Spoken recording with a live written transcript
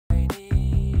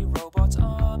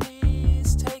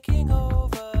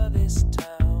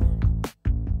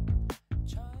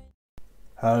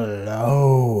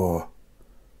Hello.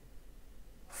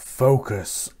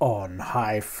 Focus on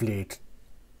Hive Fleet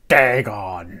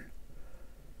Dagon.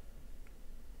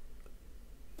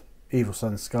 Evil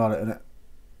Sun Scarlet, innit?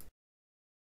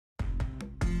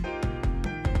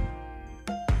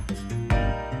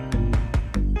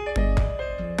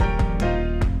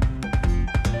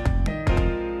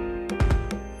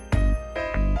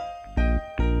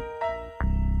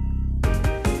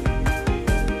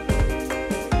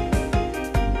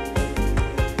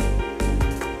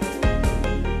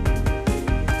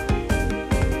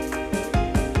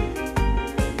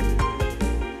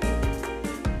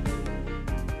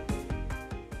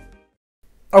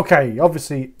 Okay,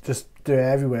 obviously just do it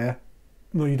everywhere.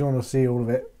 No, you don't want to see all of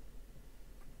it.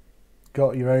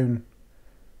 Got your own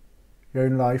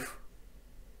life.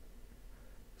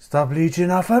 Stop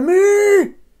leeching off of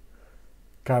me!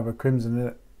 Cabra Crimson,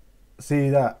 innit? See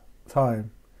that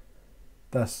time?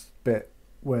 That's the bit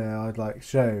where I'd like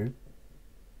show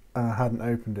and I hadn't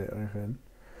opened it or anything.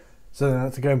 So then I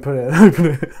had to go and put it and open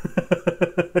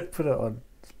it. Put it on.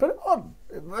 Just put it on.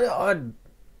 Put it on.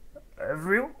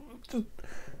 Just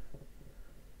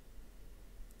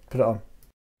put it on.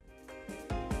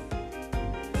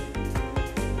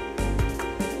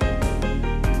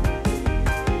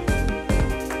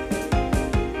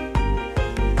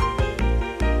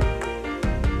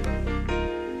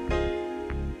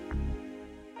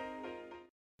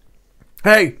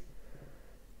 Hey,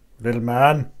 little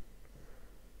man.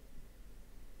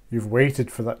 You've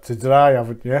waited for that to dry,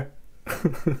 haven't you?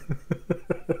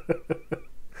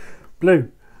 Blue.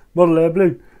 Model Air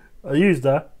Blue. I use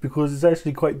that because it's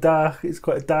actually quite dark. It's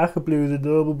quite a darker blue than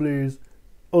normal blues.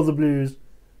 Other blues.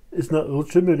 It's not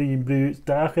ultramarine blue, it's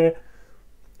darker.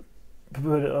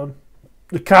 Put it on.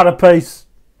 The carapace.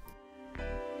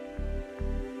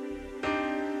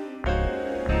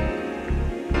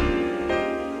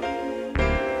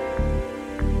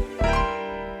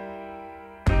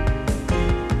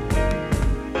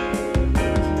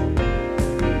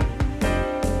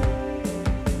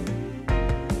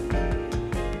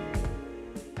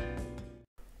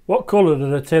 What colour are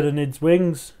the Tyranids'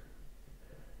 wings?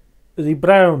 Is he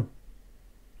brown?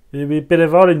 Is he a bit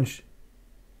of orange?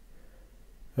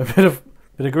 A bit of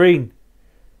green?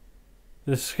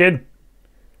 The skin?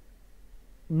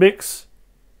 Mix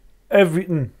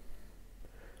everything.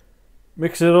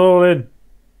 Mix it all in.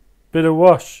 Bit of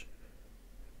wash.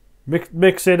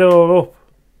 Mix it all up.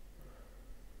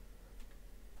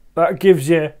 That gives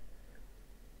you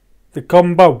the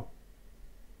combo.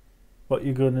 What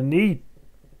you're gonna need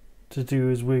to do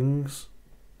his wings.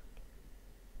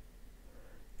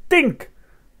 Think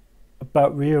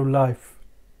about real life.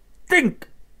 Think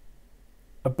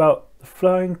about the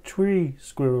flying tree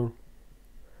squirrel.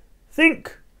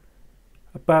 Think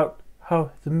about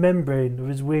how the membrane of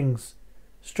his wings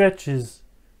stretches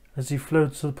as he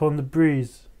floats upon the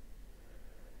breeze.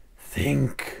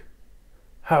 Think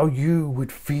how you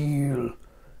would feel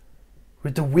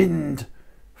with the wind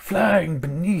flying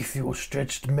beneath your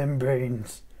stretched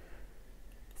membranes.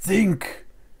 Think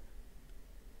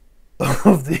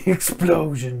of the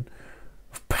explosion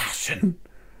of passion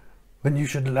when you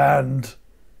should land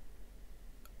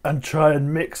and try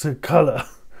and mix a colour.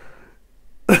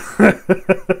 It's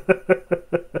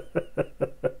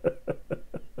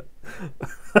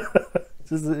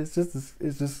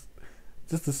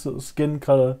just a sort of skin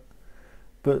colour,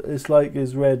 but it's like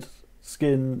his red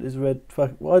skin, his red.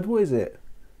 What is it?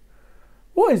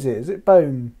 What is it? Is it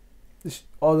bone?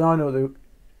 Oh, I know the.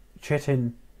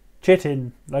 Chitin,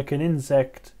 like an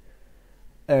insect.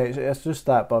 It's just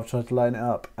that, but I've tried to line it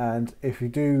up. And if you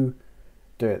do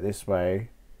it this way,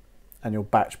 and you're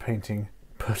batch painting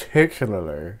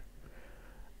particularly,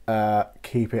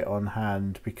 keep it on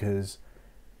hand because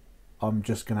I'm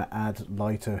just going to add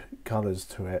lighter colours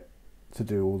to it to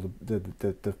do all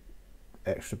the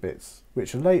extra bits,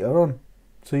 which are later on.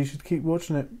 So you should keep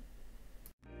watching it.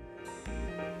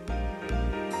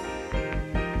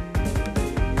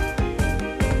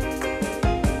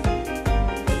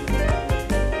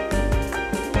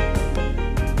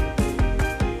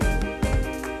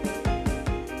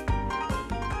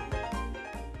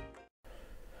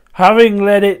 Having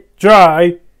let it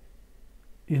dry,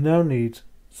 you now need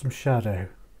some shadow.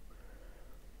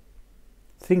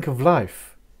 Think of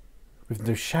life with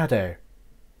no shadow.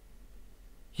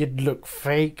 You'd look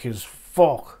fake as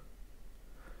fuck.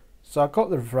 So I got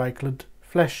the Heretical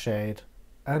flesh shade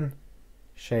and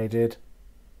shaded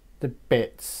the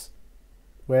bits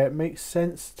where it makes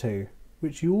sense to,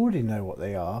 which you already know what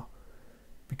they are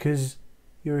because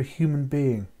you're a human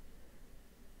being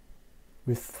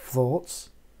with thoughts,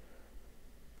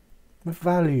 with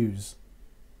values,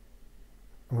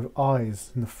 and with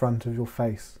eyes in the front of your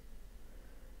face.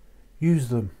 Use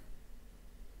them.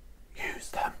 Use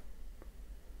them.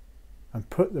 And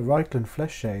put the Reikland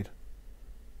flesh shade,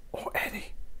 or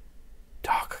any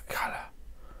darker colour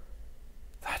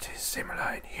that is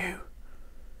similar in hue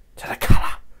to the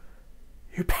colour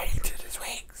you painted his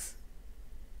wings,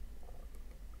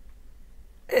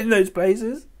 in those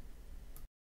places.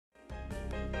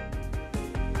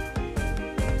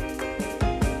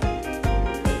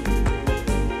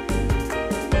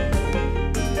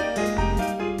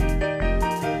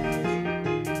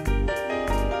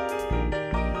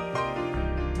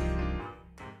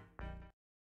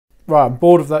 Right, I'm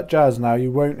bored of that jazz now.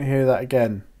 You won't hear that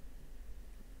again.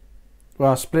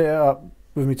 Well, I split it up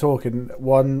with me talking.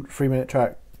 1 3-minute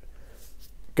track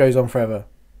goes on forever.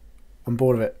 I'm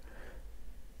bored of it.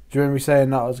 Do you remember me saying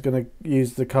that I was going to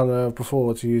use the colour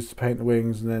before to use to paint the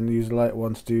wings and then use a lighter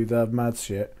one to do the mad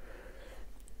shit?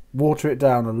 Water it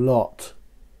down a lot.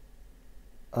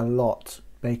 A lot.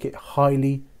 Make it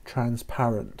highly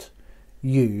transparent.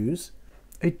 Use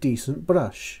a decent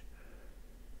brush.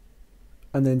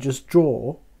 And then just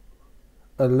draw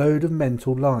a load of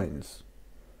mental lines.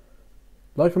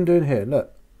 Like I'm doing here,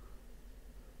 look.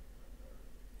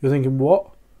 You're thinking,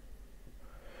 what?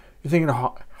 You're thinking,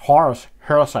 Horace,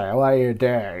 what are you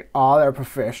doing? All their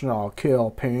professional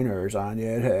kill painters on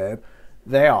YouTube,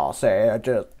 they all say I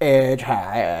just edge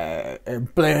high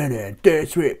and blended, dead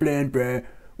sweet blend, bruh,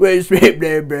 with sweet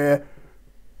blend, bruh.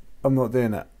 I'm not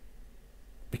doing that.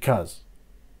 Because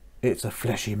it's a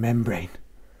fleshy membrane.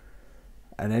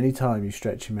 And any time you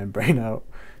stretch your membrane out,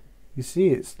 you see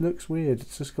it looks weird.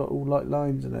 It's just got all like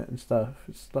lines in it and stuff.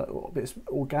 It's like it's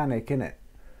organic, innit?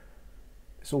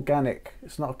 It's organic.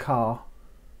 It's not a car.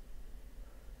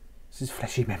 This is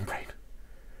fleshy membrane.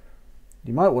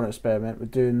 You might want to experiment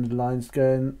with doing the lines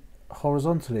going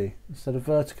horizontally instead of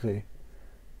vertically.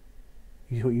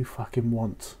 You what you fucking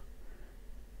want.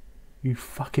 You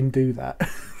fucking do that.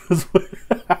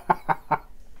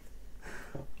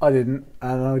 I didn't,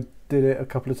 and I did it a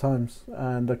couple of times,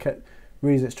 and I kept.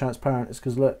 Reason it's transparent is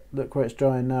because look where it's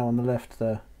drying now on the left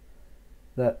there.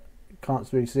 That you can't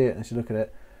really see it unless you look at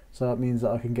it. So that means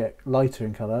that I can get lighter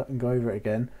in colour and go over it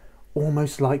again,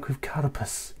 almost like with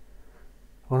carapace.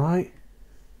 All right?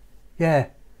 Yeah,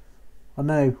 I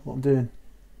know what I'm doing.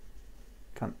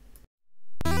 Can't.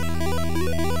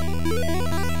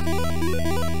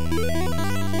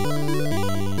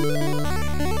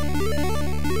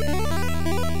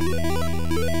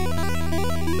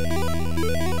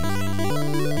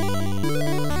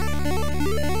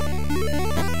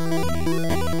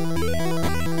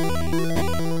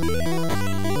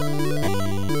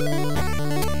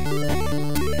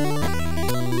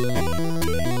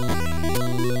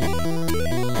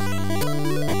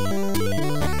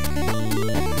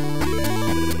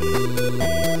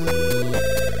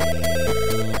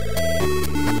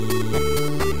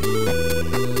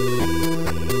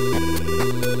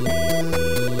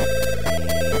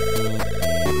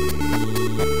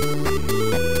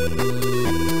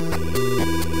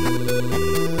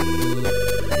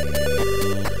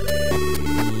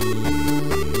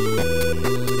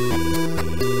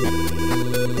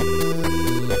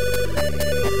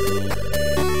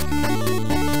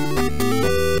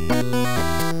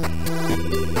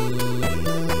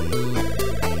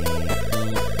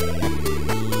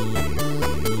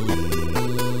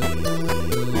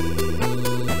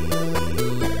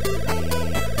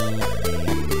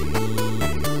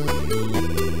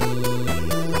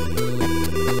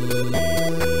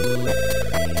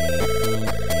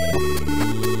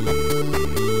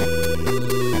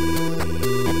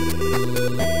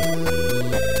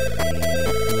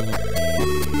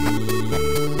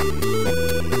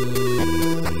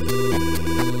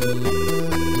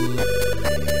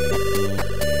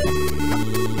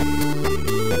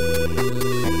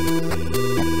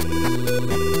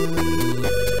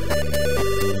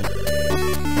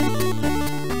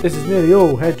 This is nearly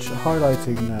all hedge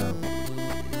highlighting now.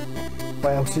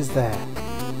 What else is there?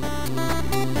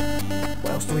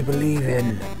 What else do we believe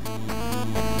in?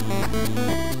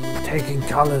 Taking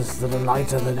colours that are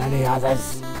lighter than any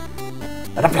others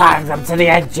and applying them to the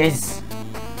edges.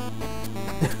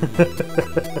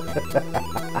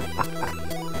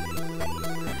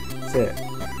 That's it.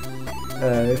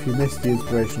 If you missed the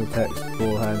inspirational text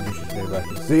beforehand, you should go back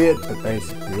and see it, but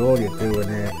basically all you're doing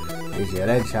here is your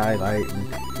edge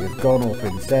highlighting. You've gone up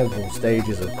in several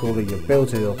stages of colour, you've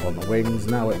built it up on the wings,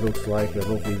 now it looks like a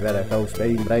lovely vertical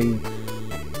steam brain.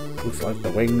 Looks like the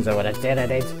wings are a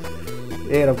Tyranid.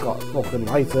 Here I've got fucking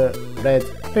lighter red.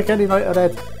 Pick any lighter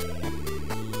red.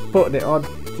 Putting it on.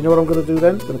 Do you know what I'm going to do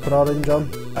then? I'm going to put orange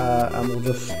on. and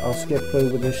I'll skip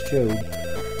through with this tune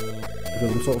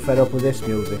because I'm sort of fed up with this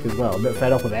music as well. I'm a bit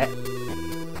fed up with it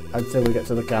until we get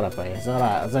to the canopy. It's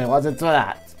alright, I'll say what's into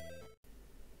that.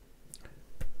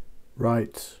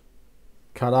 Right,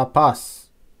 carapace.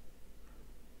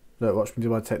 Look, watch me do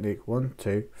my technique. 1,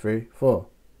 2, 3, 4.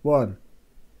 1.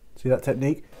 See that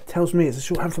technique? It tells me it's a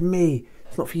shorthand for me.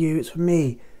 It's not for you, it's for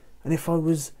me. And if I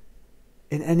was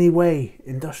in any way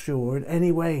industrial or in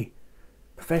any way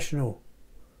professional,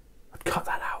 I'd cut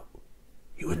that out.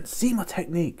 You wouldn't see my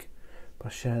technique. But I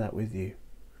share that with you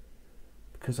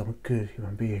because I'm a good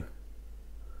human being.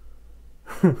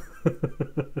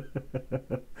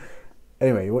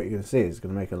 Anyway, what you're going to see is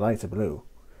going to make a lighter blue.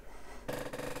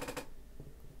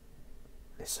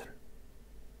 Listen.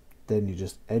 Then you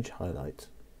just edge highlight.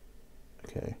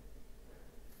 Okay.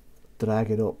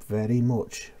 Drag it up very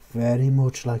much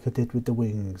like I did with the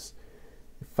wings.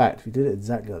 In fact, if you did it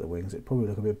exactly like the wings, it'd probably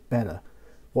look a bit better.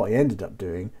 What I ended up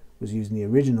doing was using the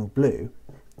original blue,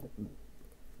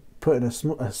 putting a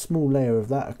small layer of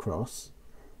that across,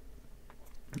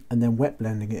 and then wet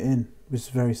blending it in. Which is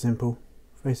very simple.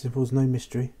 Very simple, there's no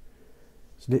mystery.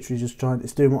 It's literally just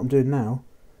it's doing what I'm doing now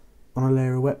on a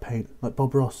layer of wet paint, like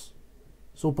Bob Ross.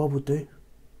 That's all Bob would do.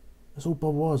 That's all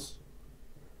Bob was.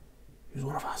 He was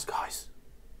one of us, guys.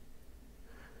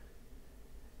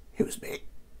 It was me.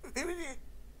 It was you.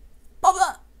 Bob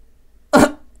that.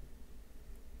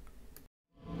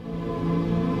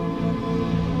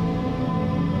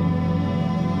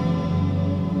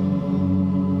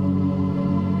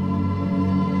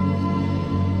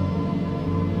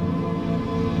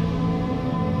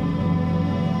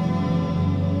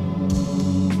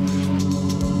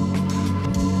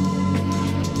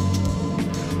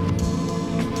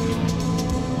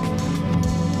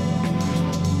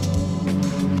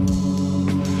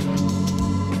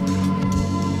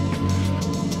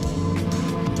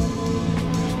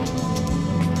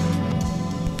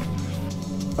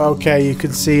 Okay, you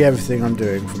can see everything I'm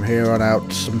doing from here on out.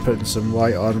 I'm putting some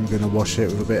white on, I'm going to wash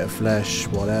it with a bit of flesh,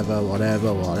 whatever.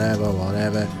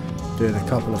 Doing a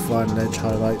couple of final edge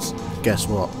highlights. Guess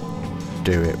what?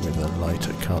 Do it with a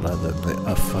lighter colour than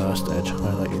a first edge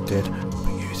highlight you did, but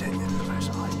use it in the most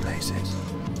high places.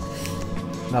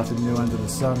 Nothing new under the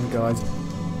sun, guys.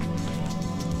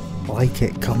 Like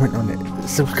it, comment on it,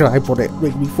 subscribe on it,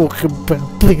 make me fucking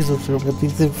bell, please. I'm sure I'll do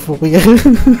it for you.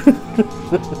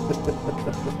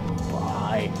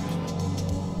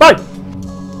 Bye.